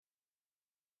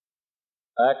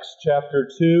Acts chapter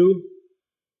 2,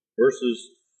 verses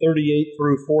 38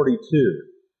 through 42.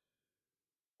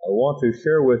 I want to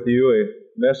share with you a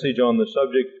message on the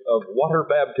subject of water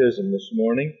baptism this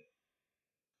morning.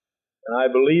 And I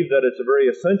believe that it's a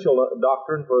very essential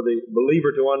doctrine for the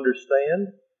believer to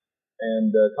understand,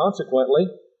 and consequently,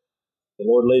 the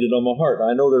Lord laid it on my heart.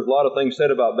 I know there's a lot of things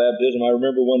said about baptism. I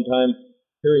remember one time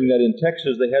hearing that in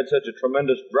Texas they had such a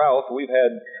tremendous drought. We've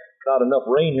had not enough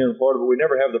rain here in Florida, but we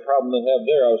never have the problem they have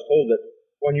there. I was told that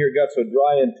one year it got so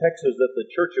dry in Texas that the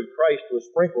Church of Christ was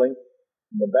sprinkling,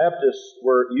 and the Baptists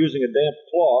were using a damp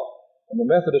cloth, and the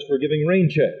Methodists were giving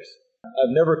rain checks.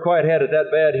 I've never quite had it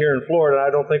that bad here in Florida, and I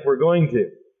don't think we're going to.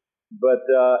 But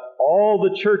all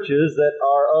the churches that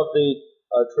are of the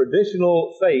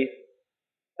traditional faith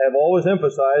have always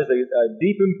emphasized a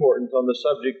deep importance on the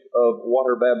subject of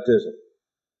water baptism.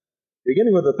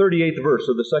 Beginning with the 38th verse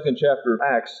of the second chapter of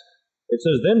Acts, it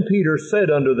says, "Then Peter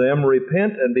said unto them,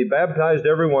 Repent and be baptized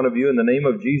every one of you in the name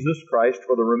of Jesus Christ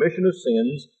for the remission of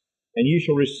sins, and ye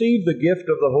shall receive the gift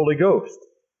of the Holy Ghost.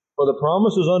 For the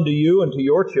promise is unto you and to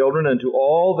your children and to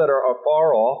all that are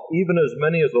afar off, even as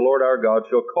many as the Lord our God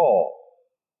shall call.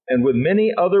 And with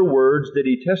many other words did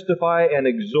he testify and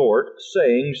exhort,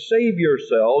 saying, Save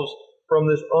yourselves from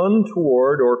this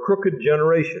untoward or crooked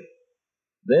generation.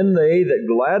 Then they that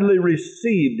gladly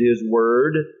received his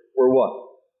word were" what?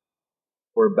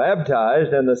 "Were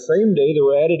baptized, and the same day there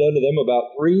were added unto them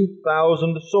about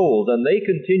 3,000 souls. And they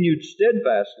continued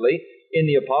steadfastly in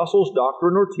the apostles'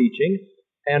 doctrine or teaching,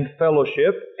 and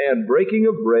fellowship, and breaking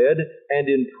of bread, and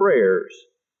in prayers.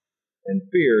 And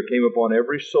fear came upon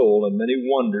every soul, and many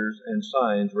wonders and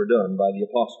signs were done by the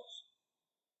apostles."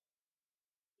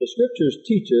 The Scriptures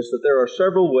teach us that there are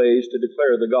several ways to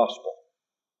declare the gospel.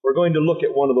 We're going to look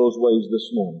at one of those ways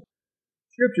this morning.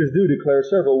 Scriptures do declare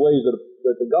several ways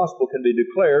that the gospel can be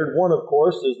declared. One, of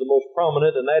course, is the most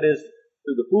prominent, and that is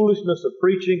through the foolishness of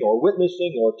preaching or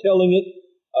witnessing or telling it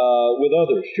with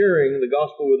others, sharing the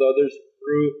gospel with others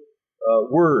through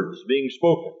words being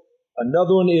spoken.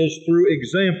 Another one is through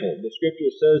example. The Scripture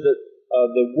says that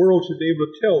the world should be able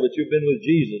to tell that you've been with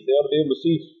Jesus. They ought to be able to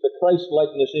see the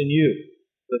Christ-likeness in you.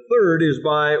 The third is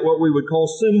by what we would call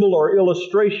symbol or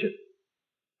illustration.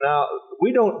 Now,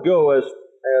 we don't go as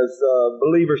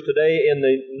believers today in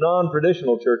the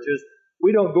non-traditional churches,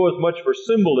 we don't go as much for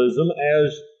symbolism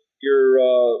as your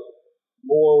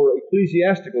more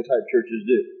ecclesiastical type churches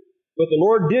do. But the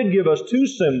Lord did give us two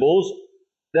symbols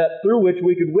that through which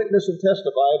we could witness and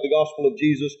testify of the gospel of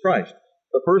Jesus Christ.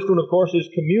 The first one, of course, is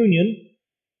communion.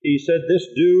 He said, "This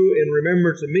do in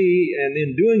remembrance of me," and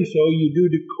in doing so you do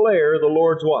declare the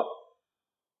Lord's what?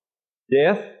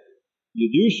 Death. You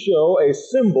do show a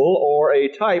symbol or a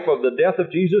type of the death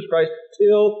of Jesus Christ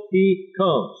till He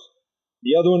comes.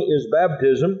 The other one is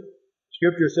baptism.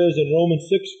 Scripture says in Romans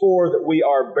 6:4 that we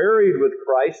are buried with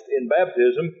Christ in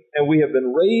baptism, and we have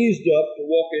been raised up to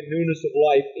walk in newness of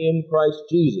life in Christ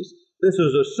Jesus. This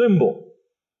is a symbol,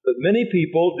 but many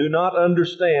people do not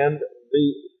understand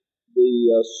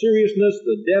the seriousness,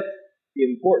 the depth, the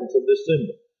importance of this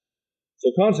symbol.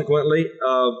 So consequently,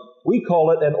 we call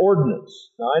it an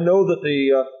ordinance. Now I know that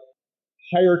the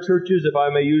higher churches, if I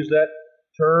may use that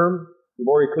term, the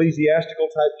more ecclesiastical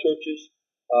type churches,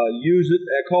 use it,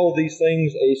 call these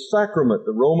things a sacrament.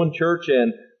 The Roman Church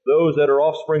and those that are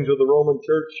offsprings of the Roman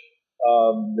Church,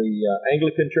 the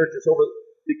Anglican Church and so forth,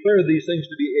 declare these things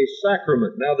to be a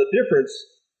sacrament. Now the difference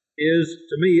is,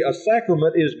 to me, a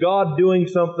sacrament is God doing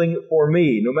something for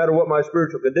me, no matter what my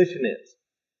spiritual condition is.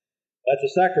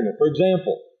 That's a sacrament. For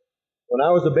example, when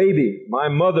I was a baby, my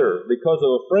mother, because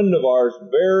of a friend of ours,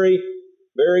 very,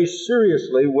 very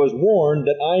seriously was warned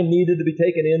that I needed to be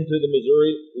taken into the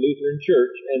Missouri Lutheran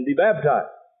Church and be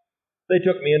baptized. They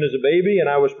took me in as a baby, and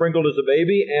I was sprinkled as a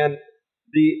baby, and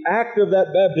the act of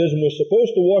that baptism was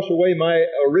supposed to wash away my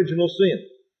original sin.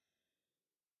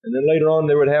 And then later on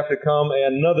there would have to come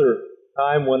another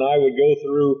time when I would go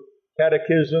through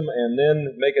catechism and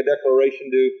then make a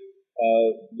declaration to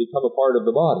become a part of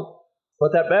the body.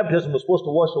 But that baptism was supposed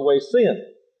to wash away sin.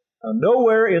 Now,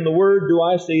 nowhere in the Word do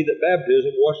I see that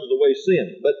baptism washes away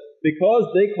sin. But because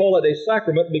they call it a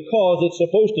sacrament, because it's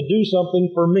supposed to do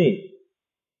something for me.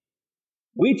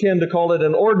 We tend to call it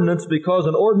an ordinance because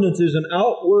an ordinance is an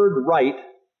outward rite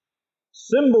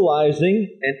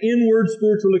symbolizing an inward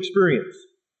spiritual experience.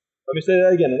 Let me say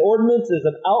that again. An ordinance is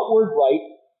an outward rite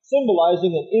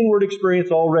symbolizing an inward experience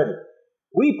already.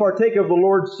 We partake of the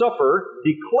Lord's Supper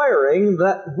declaring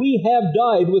that we have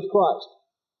died with Christ,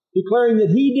 declaring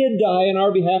that He did die in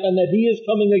our behalf and that He is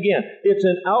coming again. It's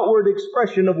an outward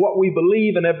expression of what we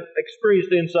believe and have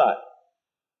experienced inside.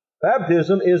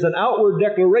 Baptism is an outward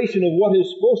declaration of what is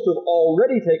supposed to have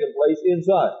already taken place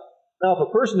inside. Now, if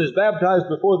a person is baptized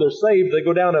before they're saved, they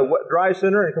go down a dry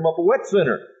sinner and come up a wet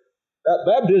sinner. That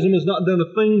baptism has not done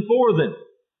a thing for them,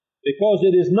 because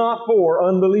it is not for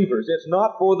unbelievers. It's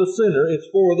not for the sinner, it's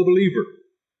for the believer.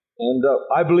 And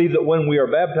I believe that when we are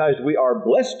baptized, we are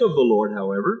blessed of the Lord,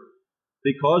 however,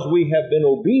 because we have been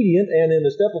obedient, and in the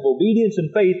step of obedience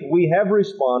and faith, we have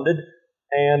responded,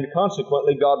 and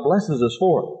consequently, God blesses us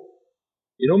for it.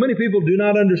 You know, many people do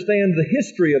not understand the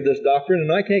history of this doctrine,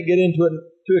 and I can't get into it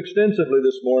too extensively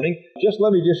this morning.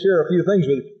 Let me share a few things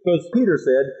with you, because Peter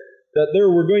said that there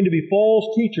were going to be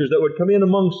false teachers that would come in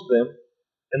amongst them,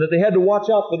 and that they had to watch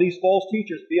out for these false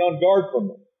teachers, be on guard from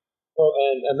them,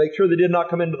 and make sure they did not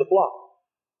come into the flock.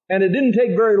 And it didn't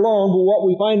take very long, but what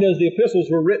we find as the epistles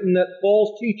were written, that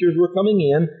false teachers were coming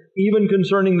in, even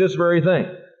concerning this very thing.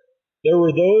 There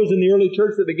were those in the early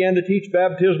church that began to teach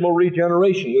baptismal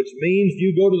regeneration, which means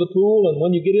you go to the pool, and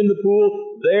when you get in the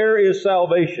pool, there is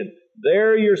salvation.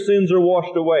 There your sins are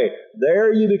washed away.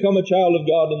 There you become a child of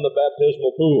God in the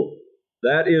baptismal pool.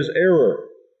 That is error,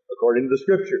 according to the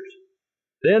Scriptures.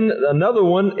 Then another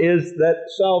one is that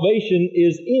salvation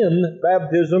is in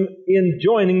baptism, in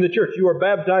joining the church. You are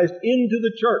baptized into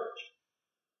the church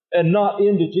and not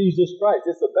into Jesus Christ.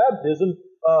 It's a baptism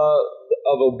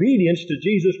of obedience to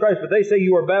Jesus Christ. But they say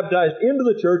you are baptized into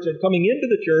the church, and coming into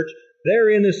the church,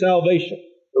 therein is salvation.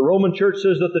 The Roman church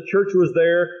says that the church was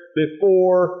there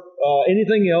before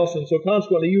anything else, and so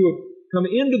consequently you have come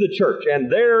into the church,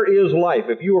 and there is life.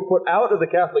 If you were put out of the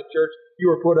Catholic Church, you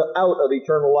were put out of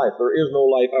eternal life. There is no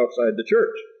life outside the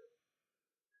church.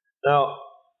 Now,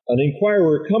 an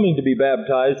inquirer coming to be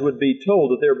baptized would be told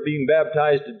that they're being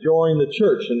baptized to join the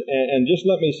church. And just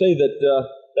let me say that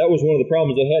that was one of the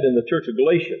problems they had in the church of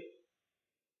Galatia,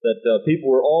 that people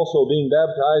were also being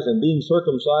baptized and being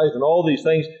circumcised and all these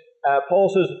things. Paul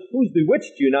says, who's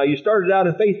bewitched you? Now, you started out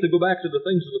in faith to go back to the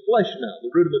things of the flesh now, the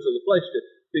rudiments of the flesh,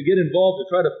 to get involved to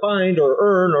try to find or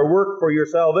earn or work for your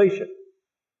salvation.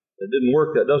 It didn't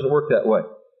work. That doesn't work that way.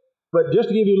 But just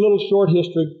to give you a little short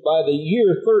history, by the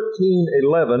year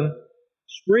 1311,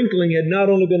 sprinkling had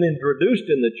not only been introduced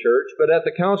in the church, but at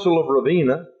the Council of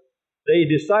Ravenna, they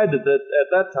decided that at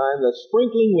that time that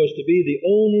sprinkling was to be the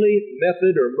only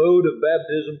method or mode of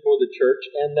baptism for the church,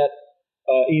 and that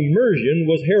immersion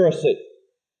was heresy.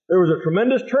 There was a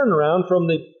tremendous turnaround from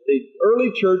the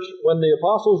early church when the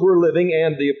apostles were living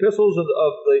and the epistles of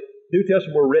the New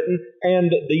Testament were written,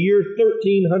 and the year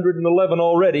 1311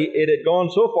 already, it had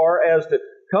gone so far as to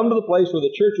come to the place where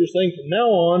the church was saying, from now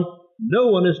on,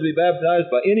 no one is to be baptized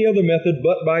by any other method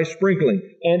but by sprinkling.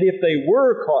 And if they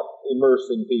were caught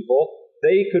immersing people,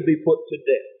 they could be put to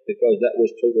death, because that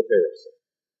was total heresy.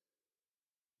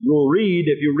 You'll read,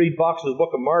 if you read Fox's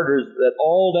Book of Martyrs, that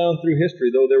all down through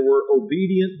history, though there were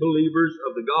obedient believers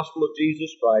of the gospel of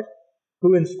Jesus Christ,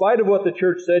 who in spite of what the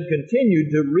church said, continued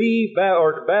to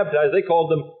baptize. They called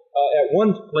them, at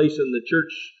one place in the church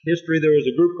history, there was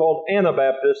a group called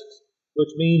Anabaptists,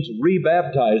 which means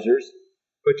rebaptizers.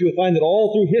 But you'll find that all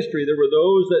through history, there were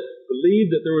those that believed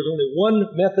that there was only one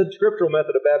method, scriptural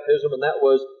method of baptism, and that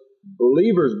was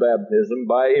believer's baptism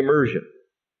by immersion.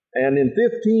 And in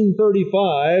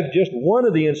 1535, just one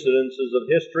of the incidences of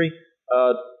history,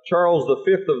 Charles V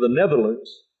of the Netherlands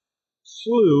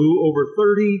slew over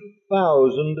 30,000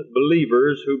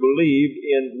 believers who believed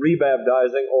in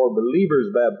rebaptizing or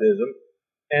believer's baptism.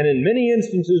 And in many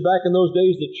instances back in those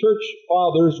days, the church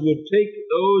fathers would take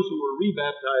those who were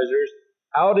rebaptizers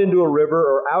out into a river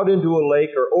or out into a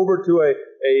lake or over to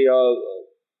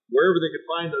wherever they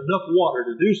could find enough water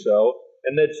to do so.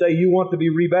 And they'd say, you want to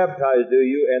be rebaptized, do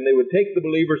you? And they would take the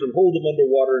believers and hold them under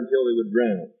water until they would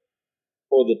drown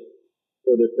for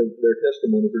their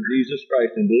testimony for Jesus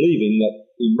Christ and believing that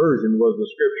immersion was the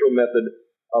scriptural method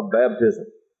of baptism.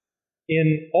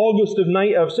 In August of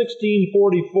 1644,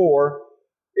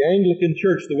 the Anglican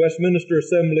Church, the Westminster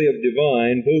Assembly of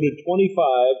Divine, voted 25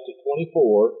 to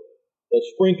 24 that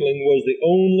sprinkling was the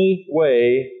only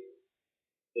way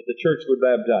that the church would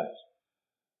baptize.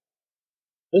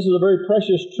 This is a very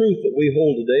precious truth that we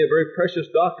hold today, a very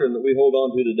precious doctrine that we hold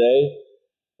on to today.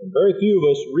 And very few of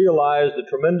us realize the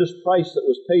tremendous price that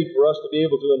was paid for us to be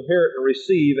able to inherit and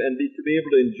receive and to be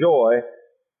able to enjoy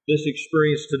this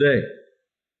experience today.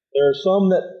 There are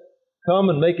some that come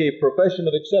and make a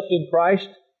profession of accepting Christ,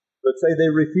 but say they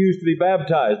refuse to be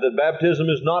baptized, that baptism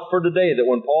is not for today, that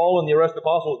when Paul and the rest of the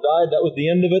apostles died, that was the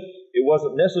end of it. It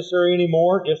wasn't necessary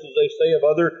anymore, just as they say of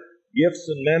other gifts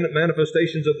and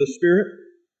manifestations of the Spirit.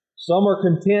 Some are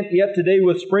content yet today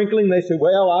with sprinkling. They say,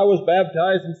 well, I was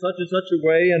baptized in such and such a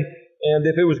way, and And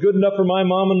if it was good enough for my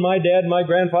mom and my dad, my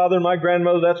grandfather and my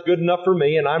grandmother, that's good enough for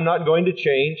me, and I'm not going to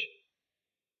change.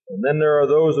 And then there are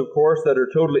those, of course, that are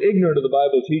totally ignorant of the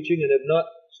Bible teaching and have not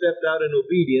stepped out in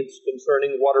obedience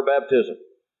concerning water baptism.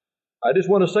 I just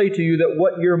want to say to you that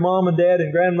what your mom and dad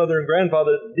and grandmother and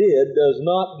grandfather did does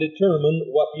not determine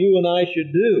what you and I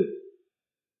should do.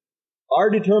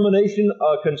 Our determination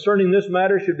concerning this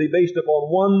matter should be based upon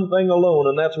one thing alone,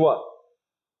 and that's what?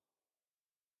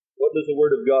 What does the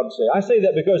Word of God say? I say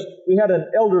that because we had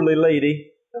an elderly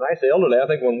lady, and I say elderly, I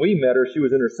think when we met her, she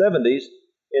was in her 70s,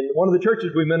 in one of the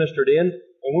churches we ministered in,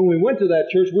 and when we went to that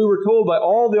church, we were told by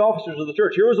all the officers of the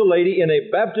church, here was a lady in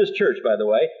a Baptist church, by the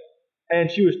way,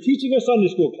 and she was teaching a Sunday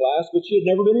school class, but she had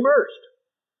never been immersed.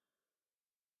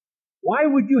 Why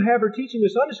would you have her teaching a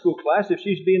Sunday school class if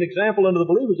she's being an example unto the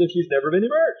believers if she's never been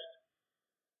immersed?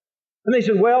 And they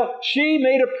said, well, she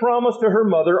made a promise to her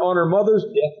mother on her mother's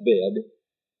deathbed.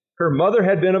 Her mother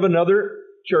had been of another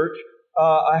church.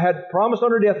 Had promised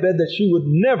on her deathbed that she would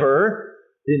never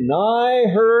deny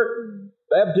her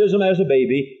baptism as a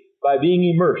baby by being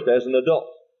immersed as an adult.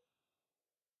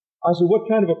 I said, what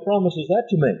kind of a promise is that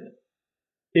to make?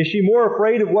 Is she more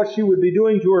afraid of what she would be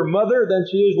doing to her mother than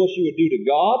she is what she would do to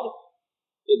God?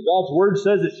 If God's Word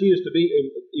says that she is to be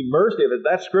immersed, if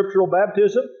that's scriptural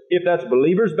baptism, if that's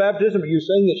believer's baptism, are you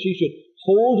saying that she should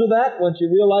hold to that when she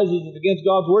realizes it's against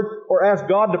God's Word, or ask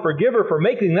God to forgive her for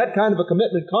making that kind of a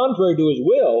commitment contrary to His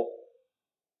will?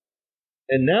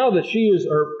 And now that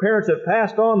her parents have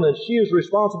passed on, that she is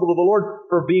responsible to the Lord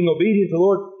for being obedient to the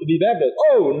Lord to be baptized.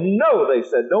 Oh, no, they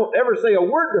said, don't ever say a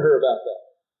word to her about that.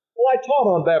 Well, I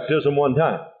taught on baptism one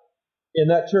time in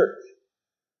that church.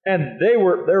 And there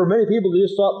were many people who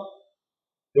just thought,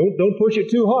 don't push it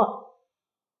too hard.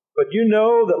 But you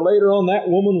know that later on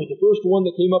that woman was the first one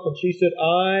that came up and she said,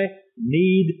 I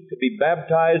need to be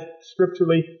baptized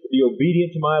scripturally, to be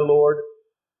obedient to my Lord.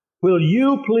 Will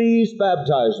you please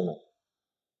baptize me?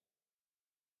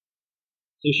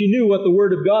 So she knew what the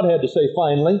Word of God had to say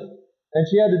finally, and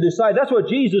she had to decide. That's what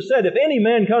Jesus said. If any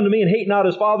man come to me and hate not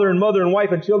his father and mother and wife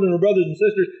and children and brothers and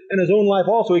sisters and his own life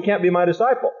also, he can't be my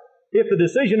disciple. If the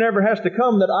decision ever has to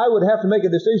come that I would have to make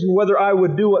a decision whether I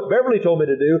would do what Beverly told me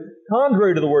to do,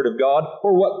 contrary to the Word of God,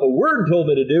 or what the Word told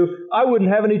me to do, I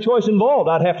wouldn't have any choice involved.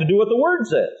 I'd have to do what the Word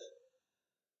says.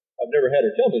 I've never had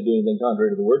her tell me to do anything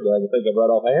contrary to the Word that I can think of right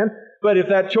offhand. But if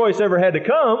that choice ever had to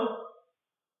come,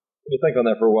 let me think on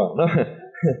that for a while.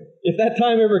 If that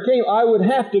time ever came, I would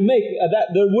have to make that.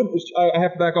 I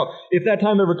have to back off. If that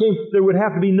time ever came, there would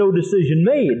have to be no decision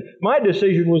made. My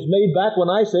decision was made back when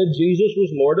I said Jesus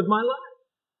was Lord of my life.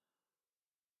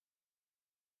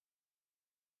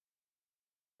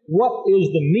 What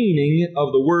is the meaning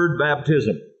of the word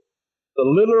baptism? The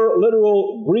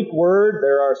literal Greek word,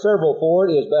 there are several for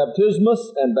it, is baptismus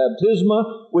and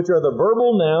baptisma, which are the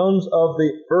verbal nouns of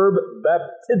the verb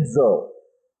baptizo.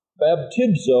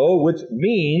 Baptizo, which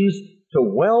means to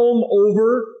whelm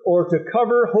over or to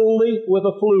cover wholly with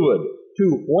a fluid.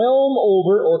 To whelm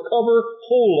over or cover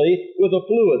wholly with a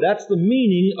fluid. That's the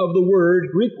meaning of the word,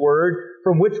 Greek word,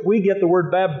 from which we get the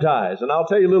word baptize. And I'll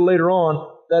tell you a little later on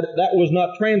that that was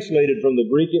not translated from the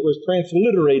Greek. It was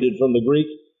transliterated from the Greek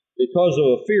because of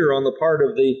a fear on the part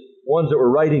of the ones that were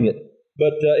writing it.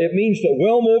 But it means to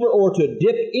whelm over or to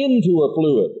dip into a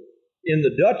fluid. In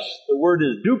the Dutch, the word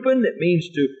is dupen. It means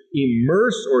to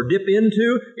immerse or dip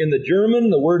into. In the German,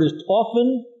 the word is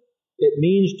taufen. It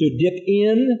means to dip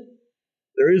in.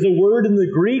 There is a word in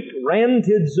the Greek,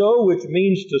 rantidzo, which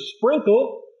means to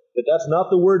sprinkle, but that's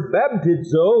not the word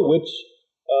baptizo, which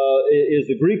is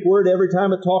the Greek word every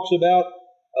time it talks about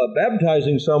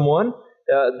baptizing someone.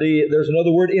 There's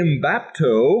another word,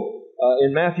 imbapto,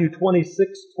 in Matthew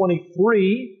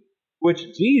 26:23,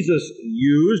 which Jesus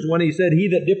used when He said, He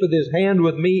that dippeth his hand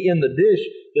with me in the dish,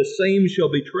 the same shall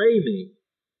betray me.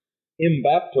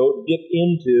 Imbapto, dip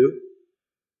into.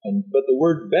 But the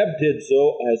word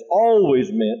baptizo has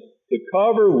always meant to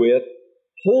cover with,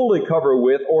 wholly cover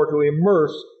with, or to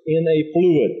immerse in a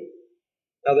fluid.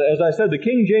 Now, as I said, the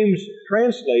King James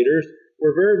translators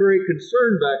were very, very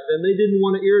concerned back then. They didn't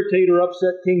want to irritate or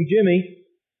upset King Jimmy.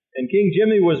 And King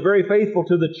Jimmy was very faithful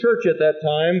to the church at that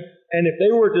time. And if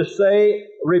they were to say,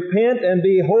 repent and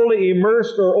be wholly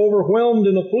immersed or overwhelmed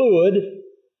in a fluid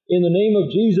in the name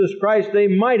of Jesus Christ, they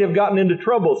might have gotten into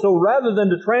trouble. So rather than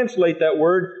to translate that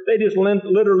word, they just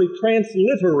literally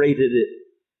transliterated it.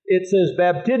 It says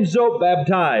baptizo,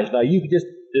 baptized. Now you can just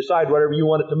decide whatever you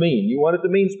want it to mean. You want it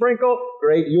to mean sprinkle?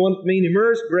 Great. You want it to mean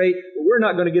immerse? Great. But we're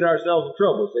not going to get ourselves in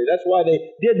trouble. See, that's why they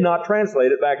did not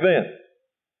translate it back then.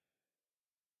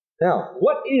 Now,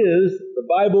 what is the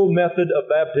Bible method of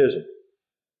baptism?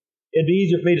 it'd be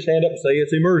easier for me to stand up and say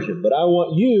it's immersion. But I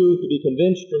want you to be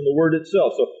convinced from the Word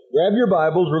itself. So grab your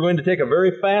Bibles. We're going to take a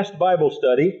very fast Bible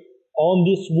study on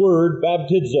this word,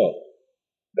 baptizo.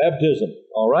 Baptism.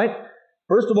 All right?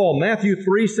 First of all, Matthew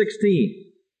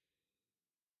 3:16.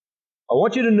 I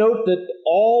want you to note that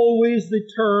always the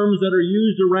terms that are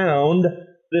used around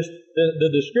this,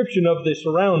 the description of the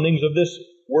surroundings of this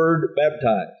word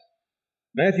baptized.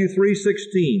 Matthew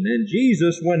 3:16. And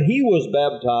Jesus, when he was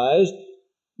baptized,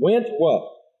 went what?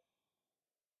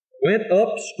 Went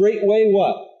up straightway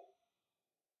what?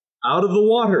 Out of the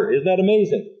water. Isn't that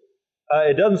amazing?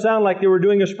 It doesn't sound like they were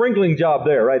doing a sprinkling job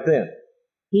there right then.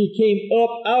 He came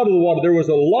up out of the water. There was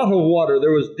a lot of water.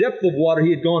 There was depth of water.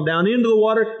 He had gone down into the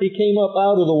water. He came up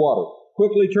out of the water.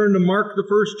 Quickly turn to Mark, the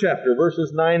first chapter,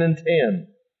 verses 9 and 10.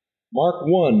 Mark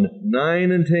 1,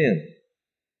 9 and 10.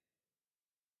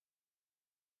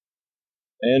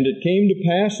 And it came to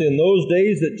pass in those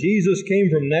days that Jesus came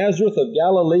from Nazareth of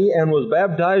Galilee and was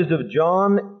baptized of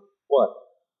John, what?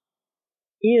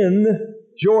 In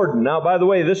Jordan. Now, by the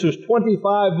way, this was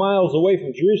 25 miles away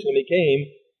from Jerusalem. He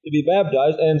came to be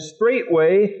baptized, and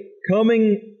straightway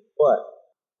coming, what?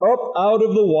 Up out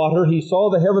of the water, he saw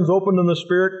the heavens opened and the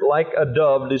Spirit like a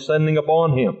dove descending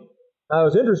upon him. Now,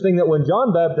 it's interesting that when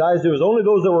John baptized, it was only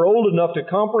those that were old enough to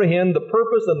comprehend the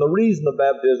purpose and the reason of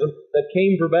baptism that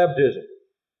came for baptism.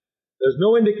 There's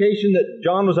no indication that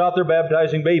John was out there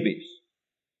baptizing babies.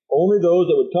 Only those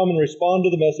that would come and respond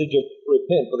to the message of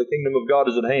repent, for the kingdom of God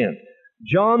is at hand.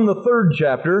 John, the 3rd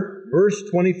chapter, verse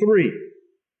 23.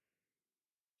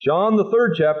 John, the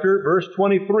 3rd chapter, verse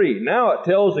 23. Now it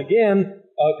tells again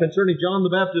concerning John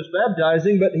the Baptist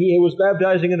baptizing, but he was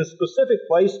baptizing in a specific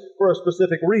place for a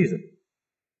specific reason.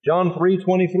 John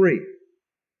 3:23.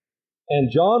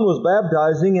 And John was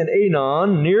baptizing in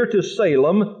Aenon, near to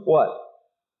Salem, what?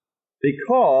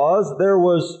 Because there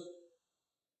was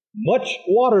much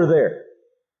water there.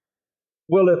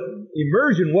 Well, if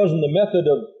immersion wasn't the method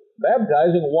of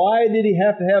baptizing, why did he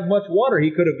have to have much water? He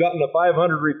could have gotten a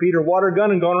 500 repeater water gun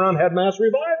and gone around and had mass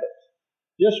revivals.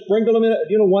 Just sprinkle them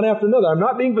in, one after another. I'm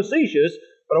not being facetious,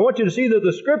 but I want you to see that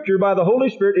the Scripture by the Holy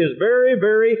Spirit is very,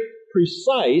 very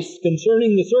precise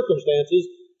concerning the circumstances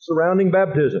surrounding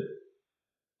baptism.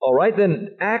 All right,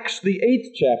 then Acts, the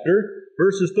 8th chapter,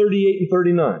 verses 38 and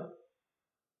 39.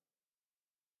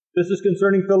 This is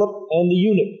concerning Philip and the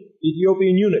eunuch,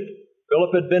 Ethiopian eunuch.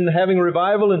 Philip had been having a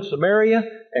revival in Samaria,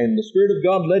 and the Spirit of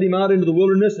God led him out into the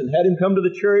wilderness and had him come to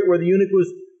the chariot where the eunuch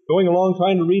was going along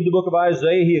trying to read the book of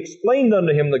Isaiah. He explained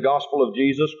unto him the gospel of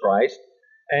Jesus Christ,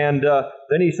 and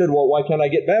then he said, well, why can't I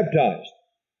get baptized?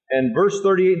 And verse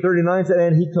 38 and 39 said,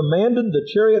 and he commanded the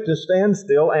chariot to stand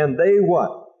still, and they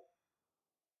what?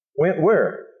 Went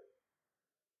where?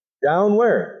 Down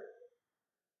where?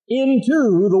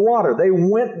 Into the water. They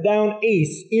went down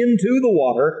into the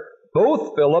water,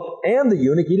 both Philip and the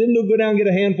eunuch. He didn't go down and get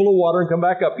a handful of water and come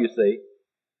back up, you see.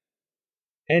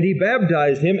 And he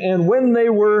baptized him, and when they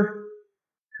were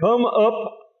come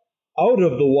up out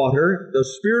of the water, the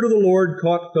Spirit of the Lord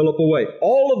caught Philip away.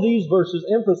 All of these verses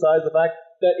emphasize the fact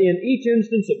that in each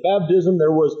instance of baptism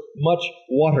there was much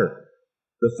water.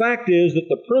 The fact is that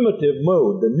the primitive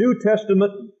mode, the New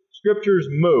Testament Scriptures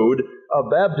mode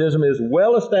of baptism is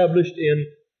well established in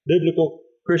biblical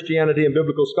Christianity and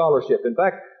biblical scholarship. In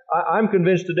fact, I'm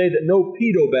convinced today that no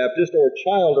pedo-Baptist or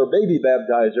child or baby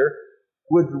baptizer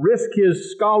would risk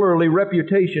his scholarly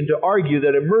reputation to argue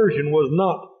that immersion was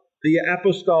not the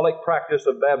apostolic practice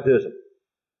of baptism.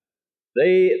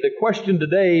 The question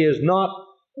today is not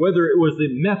whether it was the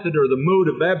method or the mode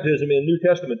of baptism in New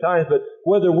Testament times, but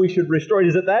whether we should restore it.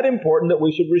 Is it that important that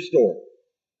we should restore it?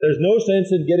 There's no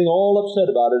sense in getting all upset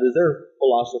about it, is their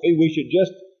philosophy. We should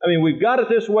just, we've got it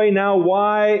this way now,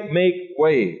 why make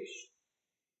waves?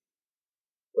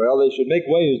 Well, they should make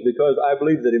waves because I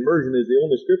believe that immersion is the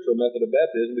only scriptural method of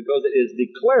baptism, because it is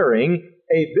declaring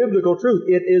a biblical truth.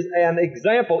 It is an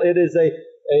example, it is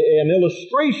an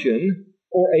illustration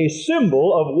or a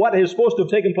symbol of what is supposed to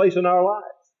have taken place in our lives.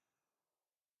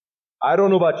 I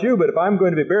don't know about you, but if I'm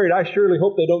going to be buried, I surely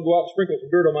hope they don't go out and sprinkle some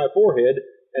dirt on my forehead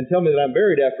and tell me that I'm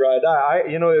buried after I die.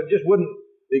 It just wouldn't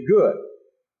be good.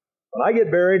 When I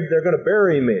get buried, they're going to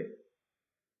bury me.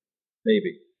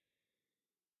 Maybe.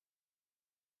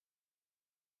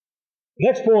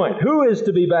 Next point. Who is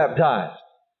to be baptized?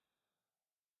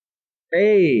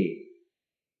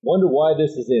 Wonder why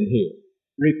this is in here.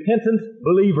 Repentant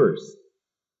believers.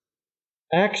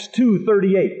 Acts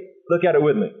 2:38. Look at it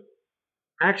with me.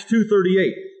 Acts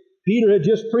 2:38. Peter had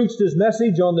just preached his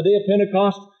message on the day of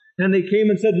Pentecost, and they came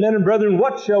and said, men and brethren,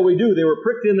 what shall we do? They were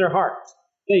pricked in their hearts.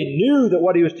 They knew that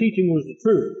what he was teaching was the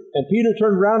truth. And Peter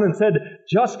turned around and said,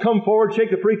 just come forward,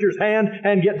 shake the preacher's hand,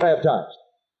 and get baptized.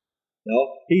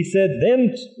 No, he said,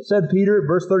 then, said Peter,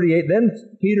 verse 38, then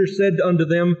Peter said unto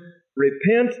them,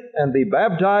 repent and be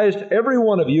baptized, every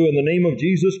one of you, in the name of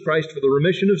Jesus Christ for the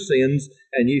remission of sins,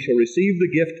 and ye shall receive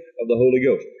the gift of the Holy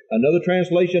Ghost. Another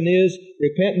translation is,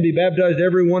 repent and be baptized,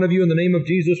 every one of you, in the name of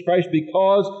Jesus Christ,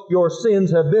 because your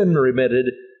sins have been remitted,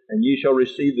 and ye shall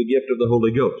receive the gift of the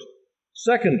Holy Ghost.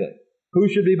 Secondly, who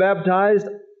should be baptized?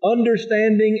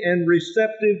 Understanding and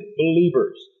receptive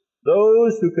believers.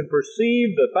 Those who can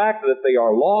perceive the fact that they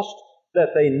are lost,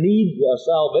 that they need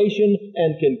salvation,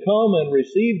 and can come and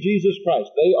receive Jesus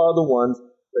Christ. They are the ones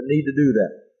that need to do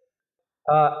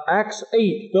that. Acts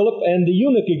 8, Philip and the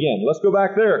eunuch again. Let's go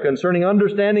back there concerning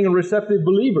understanding and receptive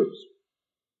believers.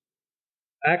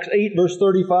 Acts 8, verse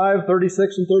 35,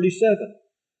 36, and 37.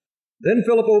 Then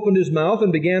Philip opened his mouth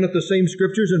and began at the same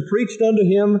Scriptures and preached unto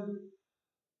him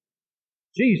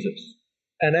Jesus.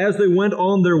 And as they went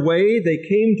on their way, they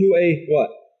came to a, what?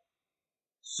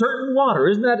 Certain water.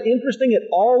 Isn't that interesting? It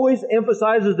always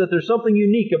emphasizes that there's something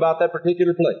unique about that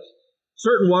particular place.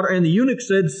 Certain water. And the eunuch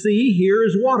said, see, here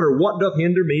is water. What doth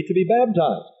hinder me to be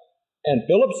baptized? And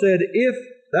Philip said, if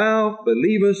thou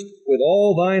believest with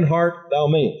all thine heart, thou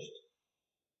mayest.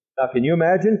 Now, can you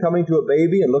imagine coming to a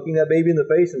baby and looking that baby in the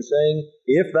face and saying,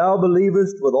 if thou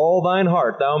believest with all thine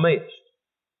heart, thou mayest?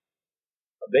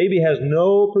 A baby has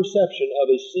no perception of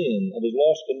his sin, of his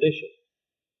lost condition.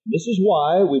 This is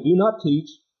why we do not teach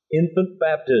infant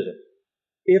baptism.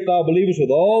 If thou believest with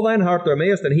all thine heart, thou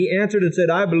mayest. And he answered and said,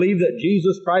 I believe that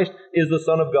Jesus Christ is the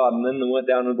Son of God. And then they went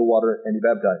down into the water and he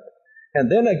baptized him.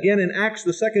 And then again in Acts,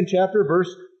 the 2nd chapter,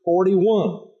 verse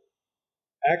 41.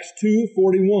 Acts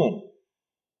 2:41.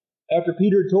 After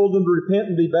Peter told them to repent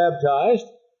and be baptized,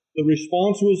 the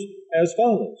response was as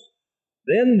follows.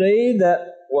 Then they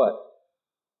that, what?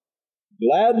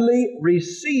 Gladly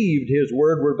received his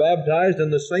word were baptized,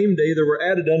 and the same day there were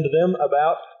added unto them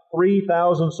about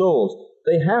 3,000 souls.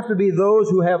 They have to be those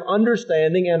who have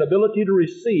understanding and ability to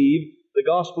receive the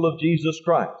gospel of Jesus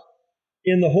Christ.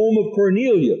 In the home of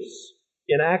Cornelius,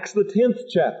 in Acts the 10th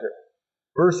chapter,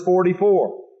 verse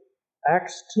 44.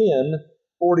 Acts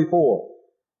 10:44.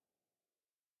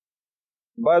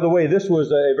 By the way, this was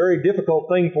a very difficult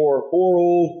thing for poor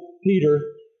old Peter,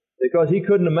 because he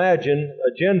couldn't imagine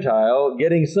a Gentile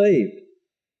getting saved.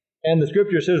 And the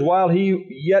Scripture says, while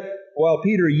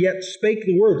Peter yet spake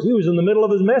the words, he was in the middle of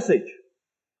his message.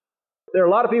 There are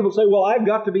a lot of people who say, well, I've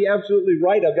got to be absolutely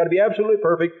right, I've got to be absolutely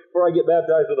perfect before I get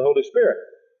baptized with the Holy Spirit.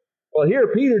 Well, here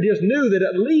Peter just knew that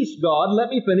at least God let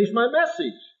me finish my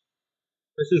message.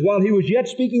 It says, while he was yet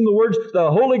speaking the words,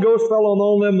 the Holy Ghost fell on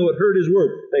all them that heard his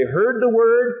word. They heard the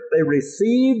word, they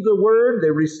received the word, they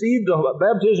received the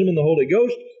baptism in the Holy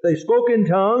Ghost, they spoke in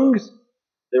tongues.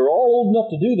 They were all old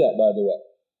enough to do that, by the way.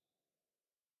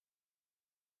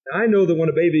 Now, I know that when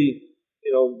a baby,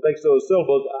 makes those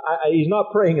syllables, he's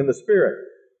not praying in the Spirit.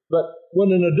 But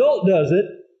when an adult does it,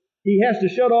 he has to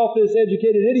shut off this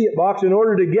educated idiot box in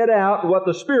order to get out what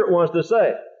the Spirit wants to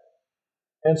say.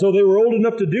 And so they were old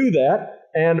enough to do that.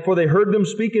 And for they heard them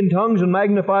speak in tongues and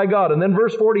magnify God. And then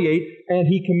verse 48, and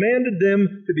he commanded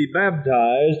them to be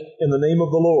baptized in the name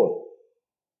of the Lord.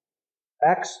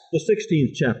 Acts the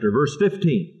 16th chapter, verse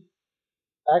 15.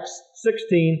 Acts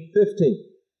 16:15.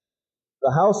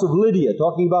 The house of Lydia,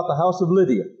 talking about the house of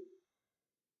Lydia.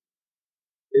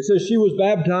 It says she was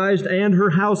baptized and her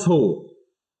household.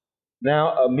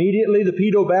 Now, immediately the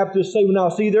pedo-baptists say, now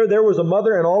see there was a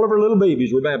mother and all of her little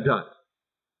babies were baptized.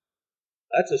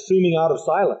 That's assuming out of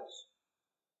silence.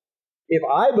 If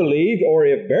I believed, or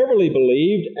if Beverly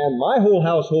believed, and my whole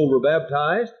household were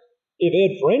baptized, if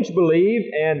Ed French believed,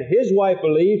 and his wife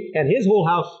believed, and his whole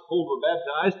household were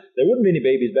baptized, there wouldn't be any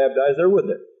babies baptized there, would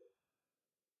there?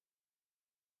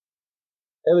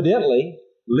 Evidently,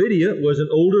 Lydia was an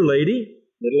older lady,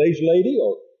 middle-aged lady,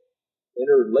 or in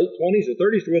her late 20s or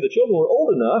 30s, to where the children were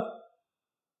old enough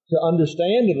to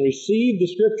understand and receive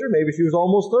the Scripture. Maybe she was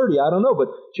almost 30, I don't know,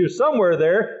 but she was somewhere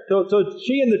there, so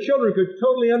she and the children could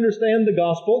totally understand the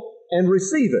gospel and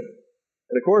receive it.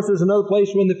 And of course, there's another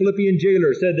place when the Philippian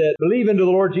jailer said that, believe into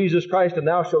the Lord Jesus Christ, and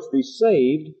thou shalt be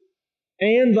saved,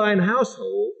 and thine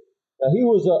household. Now, he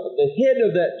was the head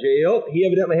of that jail. He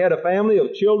evidently had a family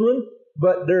of children,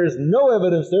 but there is no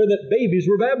evidence there that babies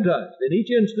were baptized. In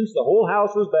each instance, the whole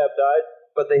house was baptized,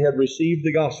 but they had received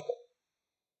the gospel.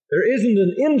 There isn't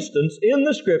an instance in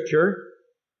the Scripture,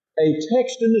 a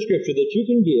text in the Scripture that you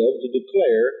can give to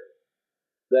declare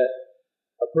that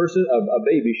a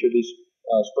baby should be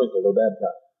sprinkled or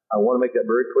baptized. I want to make that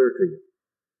very clear to you.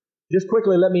 Just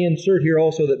quickly, let me insert here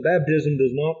also that baptism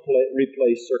does not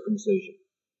replace circumcision.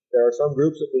 There are some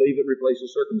groups that believe it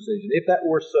replaces circumcision. If that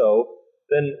were so,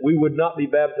 then we would not be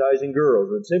baptizing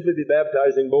girls. We would simply be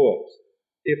baptizing boys.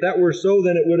 If that were so,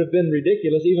 then it would have been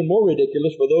ridiculous, even more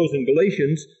ridiculous for those in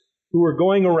Galatians who were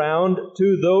going around to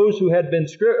those who had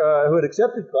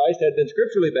accepted Christ, had been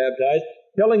scripturally baptized,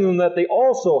 telling them that they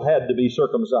also had to be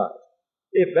circumcised.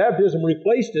 If baptism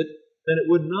replaced it, then it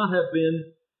would not have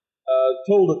been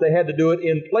told that they had to do it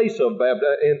in place of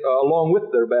along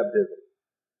with their baptism.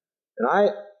 And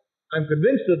I'm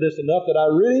convinced of this enough that I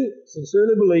really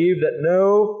sincerely believe that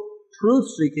no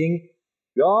truth-seeking,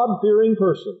 God-fearing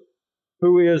person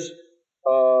who is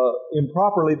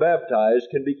improperly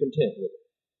baptized can be content with it.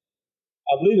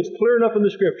 I believe it's clear enough in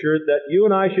the Scripture that you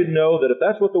and I should know that if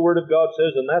that's what the Word of God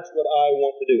says, then that's what I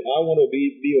want to do. I want to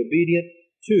be obedient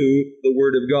to the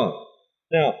Word of God.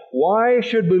 Now, why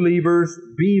should believers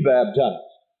be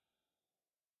baptized?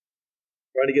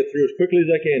 I'm trying to get through as quickly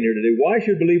as I can here today. Why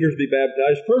should believers be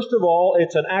baptized? First of all,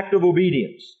 it's an act of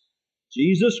obedience.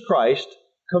 Jesus Christ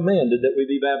commanded that we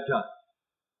be baptized.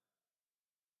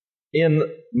 In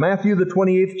Matthew the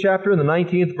 28th chapter, in the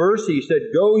 19th verse, He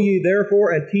said, "Go ye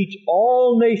therefore and teach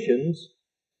all nations,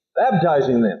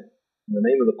 baptizing them in the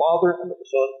name of the Father, and of the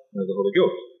Son, and of the Holy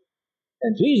Ghost."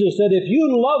 And Jesus said, if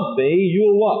you love me,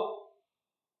 you'll what?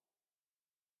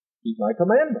 Keep my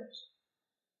commandments.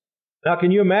 Now,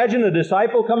 can you imagine a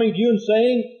disciple coming to you and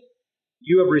saying,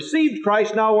 you have received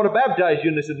Christ, now I want to baptize you.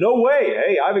 And they said, no way.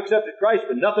 Hey, I've accepted Christ,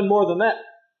 but nothing more than that.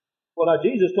 Well, now,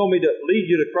 Jesus told me to lead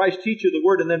you to Christ, teach you the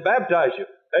Word, and then baptize you.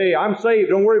 Hey, I'm saved.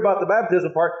 Don't worry about the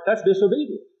baptism part. That's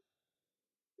disobedience.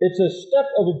 It's a step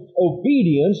of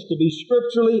obedience to be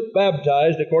scripturally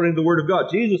baptized according to the Word of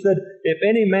God. Jesus said, if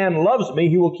any man loves me,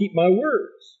 he will keep my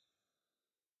words.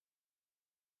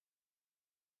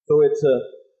 So it's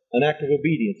an act of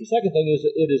obedience. The second thing is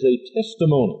that it is a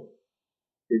testimony.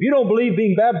 If you don't believe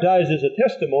being baptized is a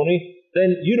testimony,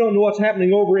 then you don't know what's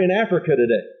happening over in Africa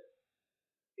today.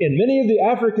 In many of the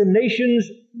African nations,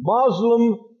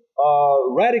 Muslim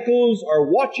radicals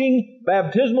are watching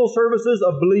baptismal services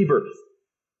of believers.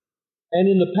 And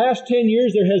in the past 10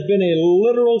 years, there has been a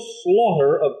literal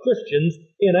slaughter of Christians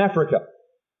in Africa.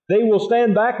 They will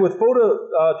stand back with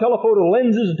telephoto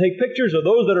lenses and take pictures of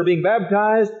those that are being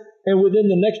baptized, and within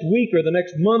the next week or the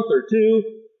next month or two,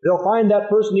 they'll find that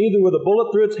person either with a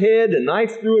bullet through its head, a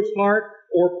knife through its heart,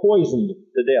 or poisoned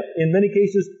to death. In many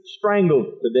cases, strangled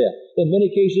to death. In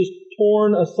many cases,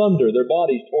 torn asunder, their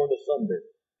bodies torn asunder.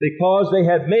 Because they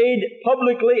have made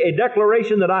publicly a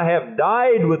declaration that I have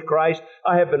died with Christ,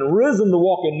 I have been risen to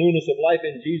walk in newness of life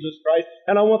in Jesus Christ,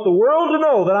 and I want the world to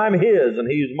know that I'm His and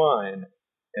He's mine.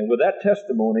 And with that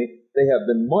testimony, they have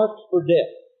been marked for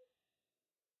death.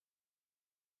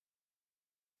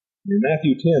 In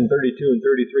Matthew 10:32 and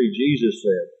 33, Jesus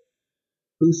said,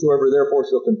 whosoever therefore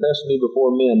shall confess me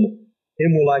before men,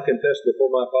 him will I confess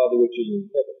before my Father which is in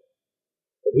heaven.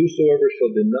 But whosoever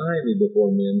shall deny me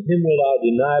before men, him will I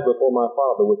deny before my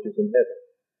Father which is in heaven.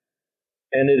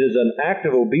 And it is an act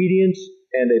of obedience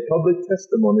and a public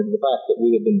testimony to the fact that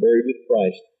we have been buried with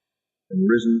Christ and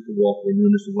risen to walk in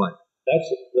newness of life. That's,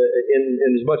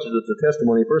 in as much as it's a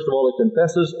testimony, first of all, it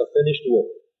confesses a finished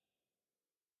work.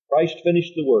 Christ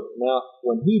finished the work. Now,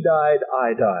 when He died,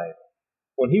 I died.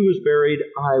 When He was buried,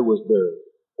 I was buried.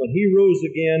 When He rose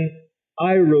again,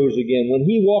 I rose again. When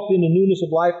He walked into newness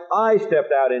of life, I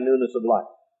stepped out in newness of life.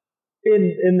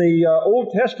 In the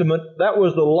Old Testament, that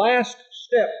was the last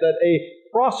step that a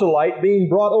proselyte being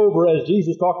brought over, as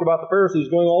Jesus talked about the Pharisees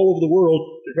going all over the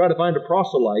world to try to find a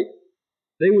proselyte,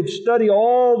 they would study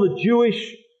all the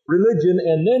Jewish religion,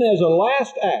 and then as a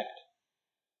last act,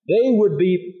 they would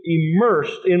be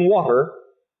immersed in water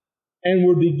and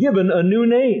would be given a new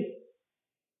name.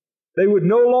 They would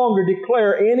no longer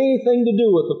declare anything to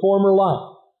do with the former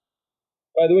life.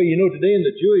 By the way, you know, today in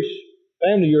the Jewish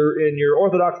family, in your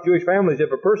Orthodox Jewish families,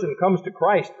 if a person comes to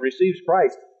Christ, receives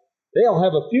Christ, they'll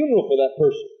have a funeral for that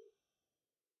person.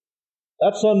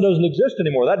 That son doesn't exist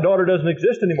anymore. That daughter doesn't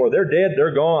exist anymore. They're dead.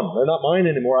 They're gone. They're not mine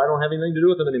anymore. I don't have anything to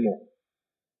do with them anymore.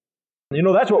 You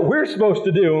know, that's what we're supposed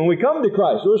to do when we come to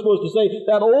Christ. We're supposed to say,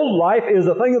 that old life is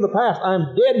a thing of the past.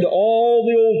 I'm dead to all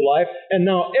the old life, and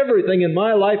now everything in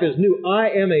my life is new. I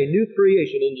am a new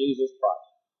creation in Jesus Christ.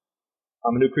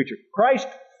 I'm a new creature. Christ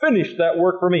finished that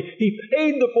work for me. He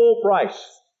paid the full price.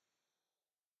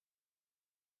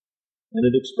 And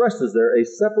it expresses there a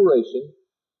separation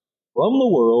from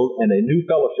the world and a new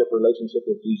fellowship relationship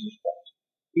with Jesus Christ.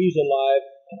 He's alive,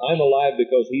 and I'm alive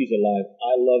because He's alive.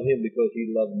 I love Him because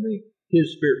He loved me.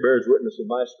 His Spirit bears witness of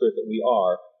my spirit that we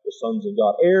are the sons of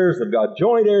God, heirs of God,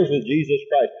 joint heirs with Jesus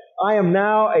Christ. I am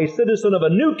now a citizen of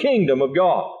a new kingdom of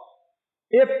God.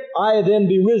 If I then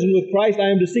be risen with Christ,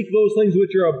 I am to seek those things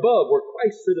which are above, where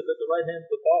Christ sitteth at the right hand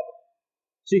of the Father.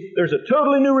 See, there's a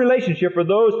totally new relationship for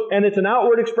those, and it's an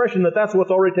outward expression that that's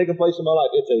what's already taken place in my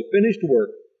life. It's a finished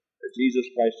work that Jesus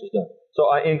Christ has done. So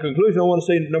in conclusion, I want to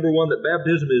say, number one, that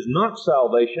baptism is not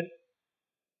salvation.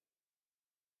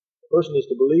 The person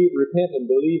is to believe, repent, and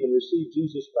believe and receive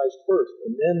Jesus Christ first,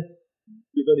 and then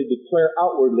you're going to declare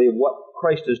outwardly of what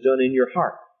Christ has done in your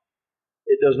heart.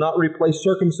 It does not replace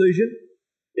circumcision.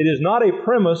 It is not a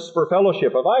premise for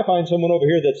fellowship. If I find someone over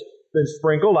here that's been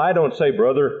sprinkled, I don't say,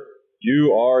 brother,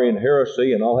 you are in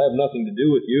heresy and I'll have nothing to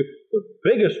do with you. The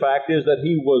biggest fact is that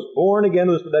he was born again,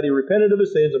 that he repented of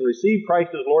his sins and received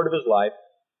Christ as Lord of his life.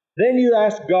 Then you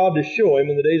ask God to show him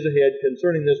in the days ahead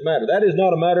concerning this matter. That is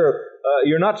not a matter of,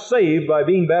 you're not saved by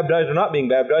being baptized or not being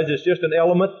baptized. It's just an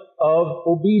element of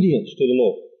obedience to the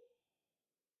Lord.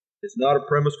 It's not a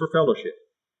premise for fellowship.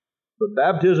 But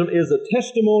baptism is a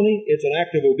testimony, it's an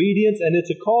act of obedience, and it's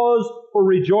a cause for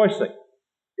rejoicing.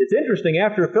 It's interesting,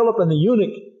 after Philip and the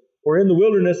eunuch were in the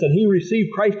wilderness and he received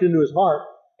Christ into his heart,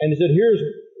 and he said, here's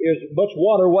much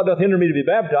water, what doth hinder me to be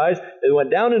baptized? They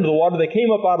went down into the water, they came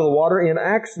up out of the water. In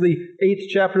Acts, the 8th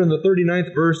chapter and the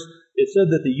 39th verse, it said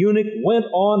that the eunuch went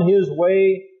on his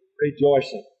way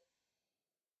rejoicing.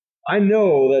 I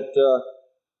know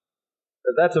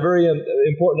that's a very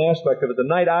important aspect of it. The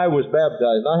night I was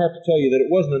baptized, I have to tell you that it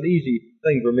wasn't an easy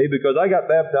thing for me, because I got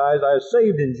baptized, I was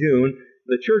saved in June.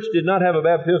 The church did not have a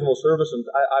baptismal service, and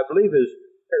I believe I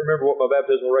can't remember what my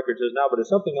baptismal record says now, but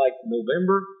it's something like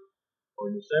November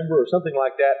or December or something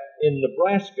like that in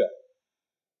Nebraska.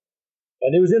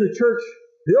 And it was in a church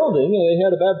building, and they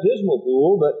had a baptismal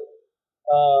pool, but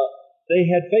they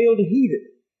had failed to heat it.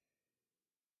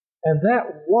 And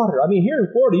that water, I mean, here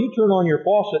in Florida, you turn on your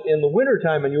faucet in the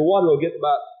wintertime and your water will get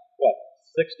about,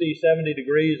 60, 70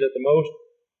 degrees at the most.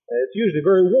 It's usually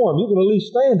very warm. You can at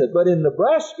least stand it. But in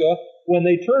Nebraska, when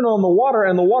they turn on the water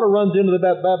and the water runs into the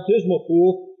baptismal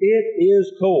pool, it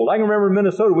is cold. I can remember in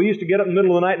Minnesota, we used to get up in the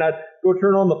middle of the night and I'd go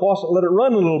turn on the faucet and let it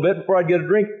run a little bit before I'd get a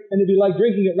drink, and it'd be like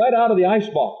drinking it right out of the ice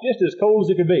box, just as cold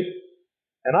as it could be.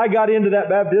 And I got into that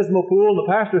baptismal pool, and the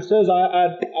pastor says,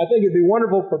 I think it'd be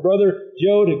wonderful for Brother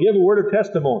Joe to give a word of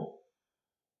testimony.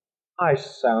 I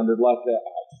sounded like that.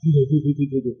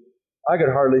 I could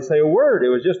hardly say a word.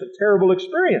 It was just a terrible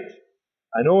experience.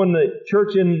 I know in the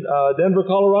church in Denver,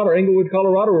 Colorado, or Englewood,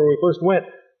 Colorado, where we first went,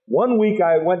 one week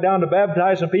I went down to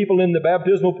baptize some people in the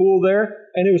baptismal pool there,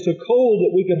 and it was so cold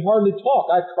that we could hardly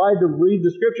talk. I tried to read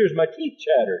the scriptures, my teeth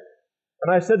chattered. And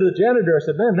I said to the janitor, I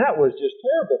said, man, that was just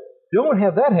terrible. Don't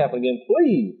have that happen again,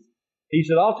 please. He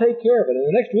said, I'll take care of it. And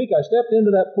the next week I stepped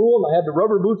into that pool and I had the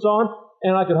rubber boots on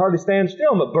and I could hardly stand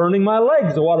still. I'm burning my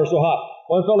legs. The water's so hot.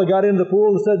 One fellow got into the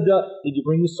pool and said, did you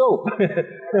bring the soap?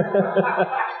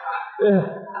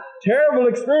 Terrible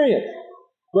experience.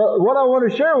 But what I want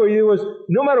to share with you is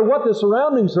no matter what the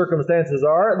surrounding circumstances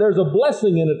are, there's a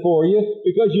blessing in it for you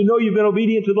because you know you've been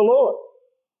obedient to the Lord.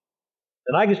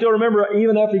 And I can still remember,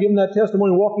 even after giving that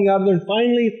testimony, walking out of there and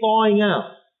finally thawing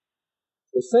out.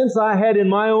 The sense I had in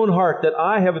my own heart that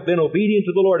I have been obedient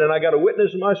to the Lord, and I got a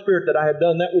witness in my spirit that I had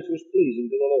done that which was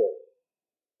pleasing to the Lord.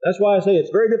 That's why I say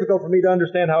it's very difficult for me to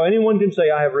understand how anyone can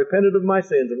say I have repented of my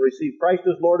sins and received Christ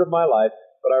as Lord of my life,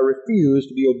 but I refuse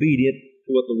to be obedient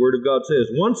to what the Word of God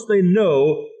says. Once they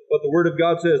know what the Word of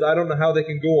God says, I don't know how they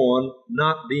can go on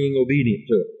not being obedient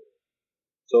to it.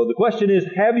 So the question is,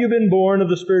 have you been born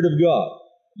of the Spirit of God?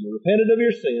 Have you repented of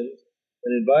your sins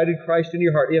and invited Christ into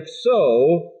your heart? If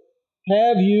so,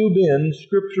 have you been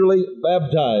scripturally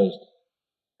baptized?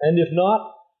 And if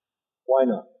not, why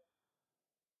not?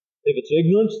 If it's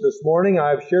ignorance, this morning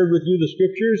I've shared with you the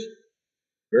Scriptures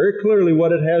very clearly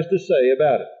what it has to say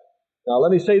about it. Now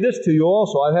let me say this to you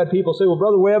also. I've had people say, well,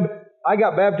 Brother Webb, I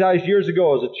got baptized years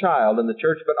ago as a child in the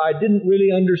church, but I didn't really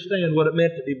understand what it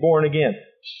meant to be born again.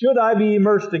 Should I be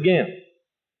immersed again?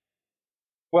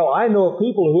 Well, I know of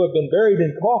people who have been buried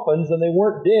in coffins and they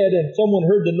weren't dead and someone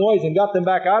heard the noise and got them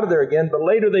back out of there again, but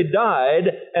later they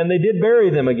died and they did bury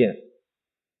them again.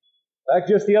 In fact,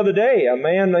 just the other day, a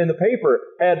man in the paper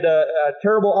had a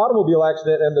terrible automobile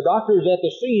accident and the doctors at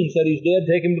the scene said he's dead,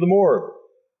 take him to the morgue.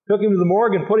 Took him to the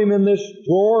morgue and put him in this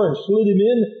drawer and slid him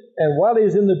in, and while he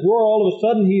was in the drawer, all of a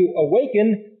sudden he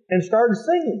awakened and started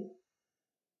singing.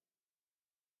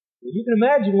 You can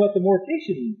imagine what the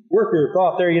mortician worker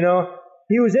thought there,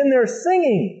 He was in there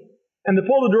singing. And they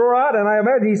pulled the drawer out, and I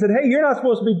imagine he said, hey, you're not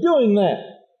supposed to be doing that.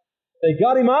 They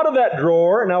got him out of that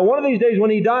drawer. Now, one of these days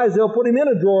when he dies, they'll put him in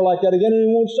a drawer like that again, and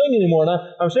he won't sing anymore. And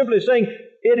I'm simply saying,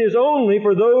 it is only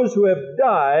for those who have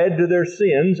died to their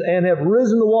sins and have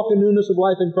risen to walk in newness of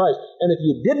life in Christ. And if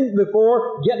you didn't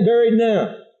before, get buried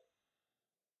now.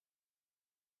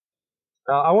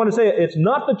 I want to say it's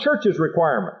not the church's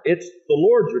requirement. It's the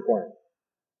Lord's requirement.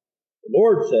 The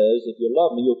Lord says, if you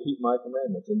love me, you'll keep my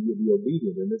commandments and you'll be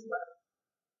obedient in this matter.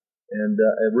 And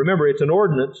remember, it's an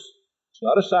ordinance. It's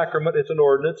not a sacrament. It's an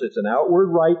ordinance. It's an outward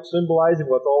rite symbolizing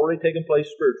what's already taken place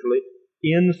spiritually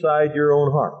inside your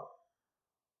own heart.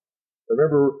 I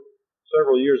remember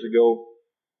several years ago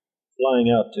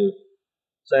flying out to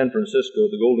San Francisco,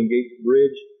 the Golden Gate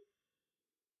Bridge,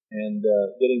 and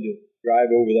getting to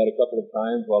drive over that a couple of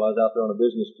times while I was out there on a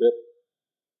business trip.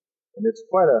 And it's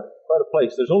quite a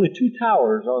place. There's only 2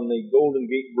 towers on the Golden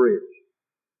Gate Bridge.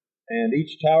 And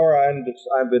each tower,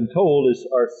 I've been told,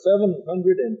 are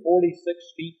 746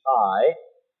 feet high,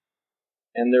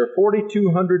 and they're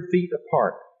 4,200 feet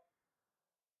apart.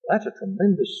 That's a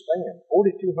tremendous span,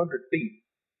 4,200 feet,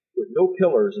 with no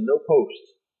pillars and no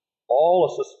posts. All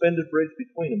a suspended bridge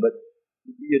between them. But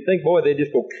you'd think, boy, they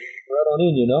just go right on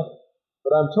in, you know.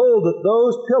 But I'm told that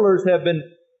those pillars have been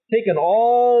taken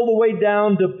all the way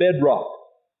down to bedrock.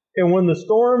 And when the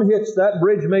storm hits, that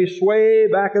bridge may sway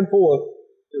back and forth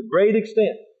to a great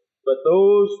extent. But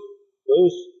those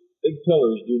big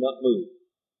pillars do not move.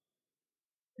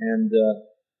 And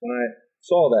when I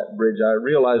saw that bridge, I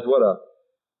realized what a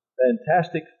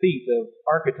fantastic feat of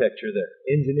architecture there,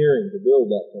 engineering to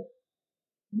build that thing.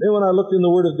 And then when I looked in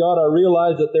the Word of God, I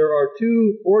realized that there are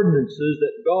 2 ordinances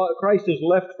that Christ has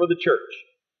left for the church.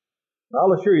 And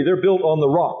I'll assure you, they're built on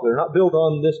the rock. They're not built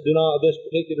on this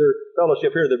particular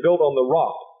fellowship here. They're built on the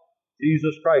rock,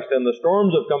 Jesus Christ. And the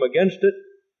storms have come against it.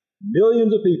 Millions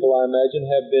of people, I imagine,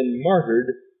 have been martyred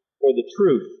for the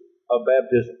truth of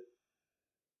baptism.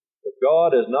 But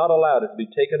God has not allowed it to be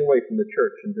taken away from the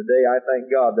church. And today I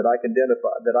thank God that I can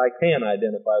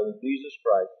identify with Jesus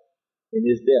Christ in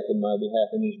His death in my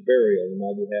behalf, in His burial in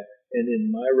my behalf, and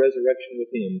in my resurrection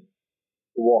with Him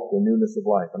to walk in newness of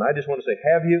life. And I just want to say,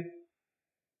 have you?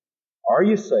 Are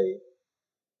you saved?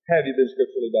 Have you been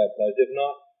scripturally baptized? If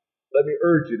not, let me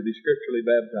urge you to be scripturally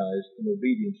baptized in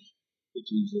obedience to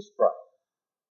Jesus Christ.